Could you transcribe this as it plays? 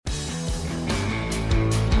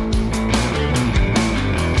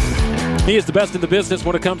He is the best in the business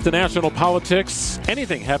when it comes to national politics.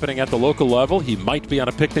 Anything happening at the local level, he might be on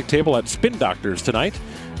a picnic table at Spin Doctors tonight.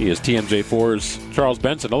 He is TMJ4's Charles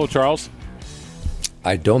Benson. Hello, Charles.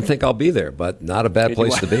 I don't think I'll be there, but not a bad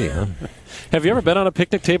place to be, huh? Have you ever been on a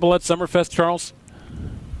picnic table at Summerfest, Charles?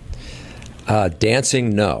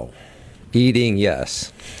 Dancing, no. Eating,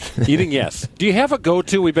 yes. Eating, yes. Do you have a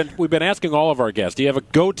go-to? We've been asking all of our guests. Do you have a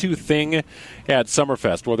go-to thing at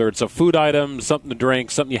Summerfest, whether it's a food item, something to drink,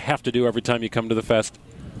 something you have to do every time you come to the fest?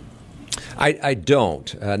 I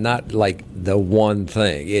don't. Not like the one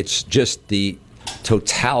thing. It's just the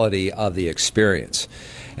totality of the experience.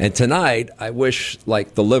 And tonight, I wish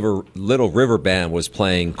like the Little River Band was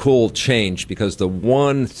playing Cool Change, because the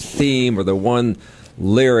one theme or the one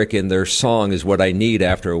lyric in their song is what I need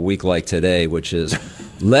after a week like today, which is,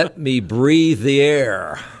 let me breathe the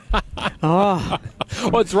air. Oh.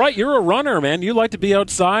 Well, it's right. You're a runner, man. You like to be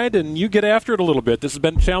outside, and you get after it a little bit. This has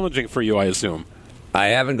been challenging for you, I assume. I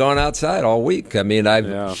haven't gone outside all week. I mean,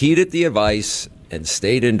 I've heeded the advice and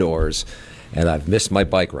stayed indoors, and I've missed my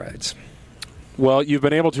bike rides. Well, you've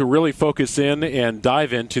been able to really focus in and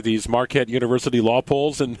dive into these Marquette University law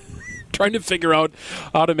polls and trying to figure out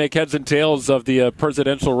how to make heads and tails of the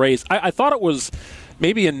presidential race. I thought it was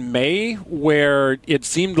maybe in May where it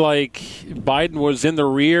seemed like Biden was in the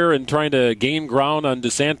rear and trying to gain ground on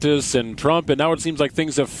DeSantis and Trump, and now it seems like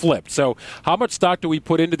things have flipped. So how much stock do we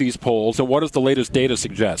put into these polls, and what does the latest data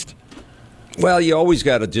suggest? Well, you always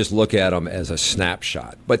got to just look at them as a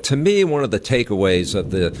snapshot. But to me, one of the takeaways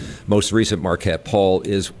of the most recent Marquette poll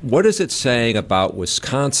is, what is it saying about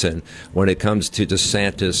Wisconsin when it comes to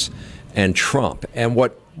DeSantis and Trump? And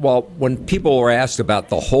when people were asked about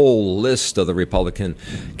the whole list of the Republican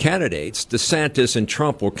candidates, DeSantis and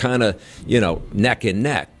Trump were kind of, neck and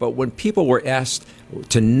neck. But when people were asked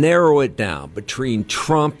to narrow it down between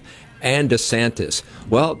Trump and DeSantis,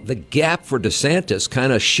 well, the gap for DeSantis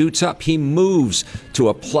kind of shoots up. He moves to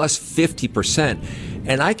a plus 50%.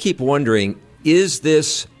 And I keep wondering, is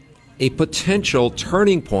this a potential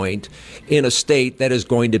turning point in a state that is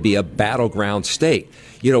going to be a battleground state?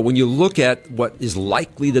 When you look at what is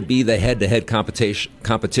likely to be the head-to-head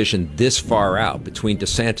competition this far out between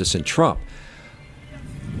DeSantis and Trump,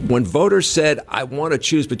 when voters said, I want to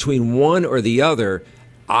choose between one or the other,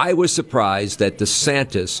 I was surprised that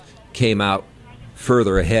DeSantis came out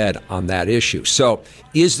further ahead on that issue. So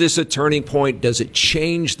is this a turning point? Does it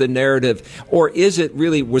change the narrative? Or is it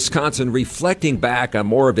really Wisconsin reflecting back on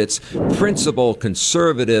more of its principled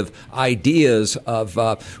conservative ideas of,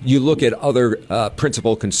 you look at other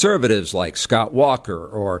principled conservatives like Scott Walker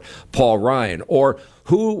or Paul Ryan, or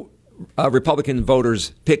who Republican voters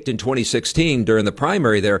picked in 2016 during the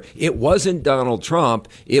primary there, it wasn't Donald Trump,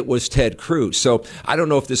 it was Ted Cruz. So I don't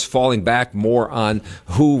know if this is falling back more on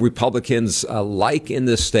who Republicans like in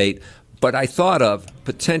this state, but I thought of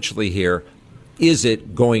potentially here, is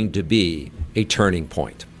it going to be a turning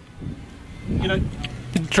point?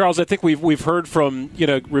 Charles, I think we've heard from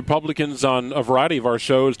Republicans on a variety of our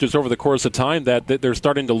shows just over the course of time that they're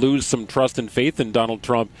starting to lose some trust and faith in Donald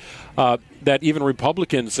Trump. That even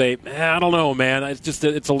Republicans say, I don't know, man.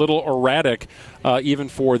 It's a little erratic, even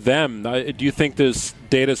for them. Do you think this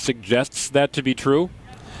data suggests that to be true?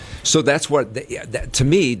 So that's to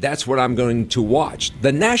me, that's what I'm going to watch.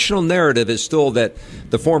 The national narrative is still that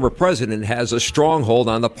the former president has a stronghold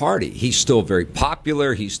on the party. He's still very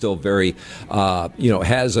popular. He's still very,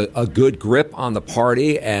 has a good grip on the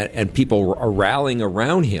party, and people are rallying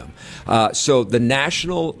around him. So the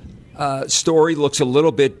national story looks a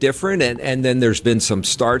little bit different, and then there's been some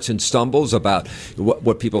starts and stumbles about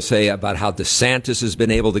what people say about how DeSantis has been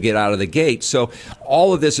able to get out of the gate. So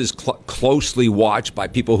all of this is closely watched by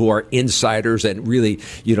people who are insiders and really,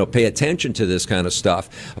 pay attention to this kind of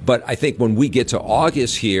stuff. But I think when we get to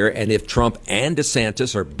August here, and if Trump and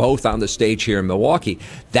DeSantis are both on the stage here in Milwaukee,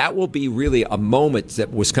 that will be really a moment that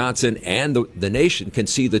Wisconsin and the nation can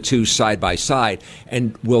see the two side by side.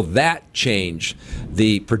 And will that change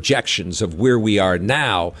the projection of where we are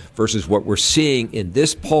now versus what we're seeing in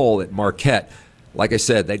this poll at Marquette? Like I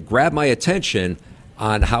said, that grabbed my attention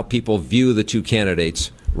on how people view the two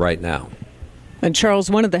candidates right now. And Charles,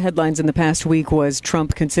 one of the headlines in the past week was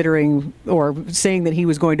Trump considering or saying that he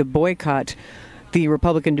was going to boycott the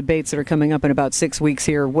Republican debates that are coming up in about 6 weeks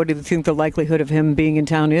here. What do you think the likelihood of him being in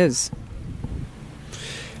town is?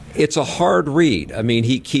 It's a hard read. I mean,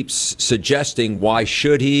 he keeps suggesting why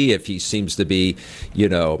should he if he seems to be,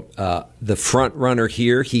 the front runner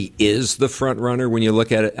here. He is the front runner when you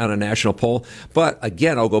look at it on a national poll. But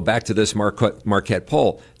again, I'll go back to this Marquette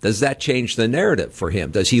poll. Does that change the narrative for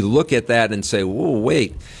him? Does he look at that and say, whoa,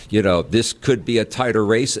 wait, this could be a tighter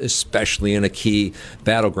race, especially in a key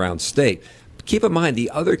battleground state? Keep in mind,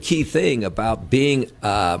 the other key thing about being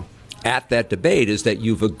at that debate is that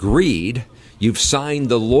you've signed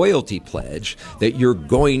the loyalty pledge that you're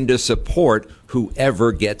going to support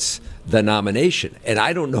whoever gets the nomination. And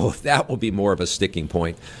I don't know if that will be more of a sticking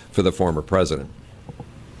point for the former president.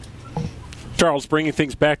 Charles, bringing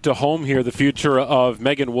things back to home here, the future of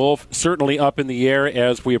Megan Wolfe certainly up in the air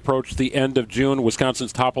as we approach the end of June.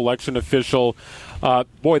 Wisconsin's top election official.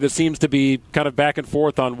 This seems to be kind of back and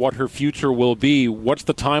forth on what her future will be. What's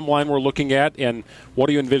the timeline we're looking at, and what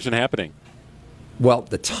do you envision happening? Well,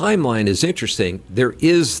 the timeline is interesting. There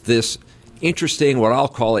is this interesting, what I'll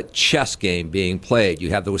call it, chess game being played. You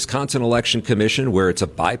have the Wisconsin Election Commission, where it's a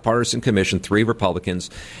bipartisan commission, 3 Republicans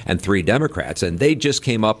and 3 Democrats, and they just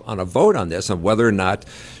came up on a vote on this, on whether or not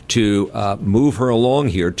to move her along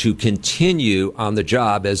here to continue on the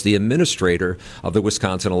job as the administrator of the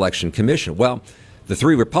Wisconsin Election Commission. Well, the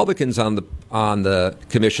 3 Republicans on the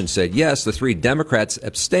commission said yes. The 3 Democrats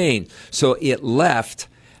abstained. So it left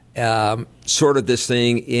sort of this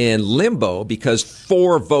thing in limbo because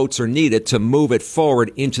 4 votes are needed to move it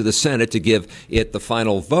forward into the Senate to give it the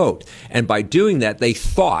final vote. And by doing that, they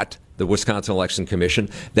thought, the Wisconsin Election Commission,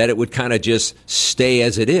 that it would kind of just stay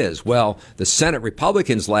as it is. Well, the Senate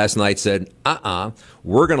Republicans last night said,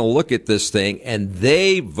 we're going to look at this thing, and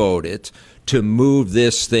they voted to move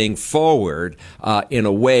this thing forward in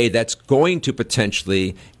a way that's going to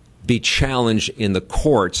potentially be challenged in the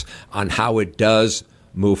courts on how it does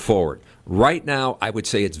move forward. Right now, I would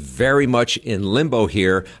say it's very much in limbo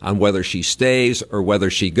here on whether she stays or whether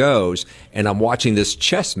she goes. And I'm watching this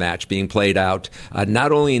chess match being played out,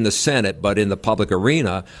 not only in the Senate, but in the public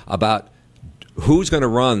arena about who's going to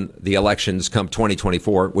run the elections come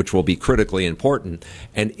 2024, which will be critically important.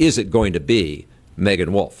 And is it going to be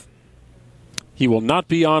Megan Wolfe? He will not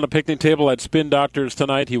be on a picnic table at Spin Doctors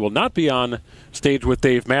tonight. He will not be on stage with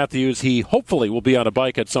Dave Matthews. He hopefully will be on a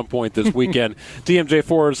bike at some point this weekend.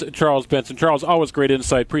 DMJ4's Charles Benson. Charles, always great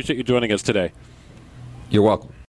insight. Appreciate you joining us today. You're welcome.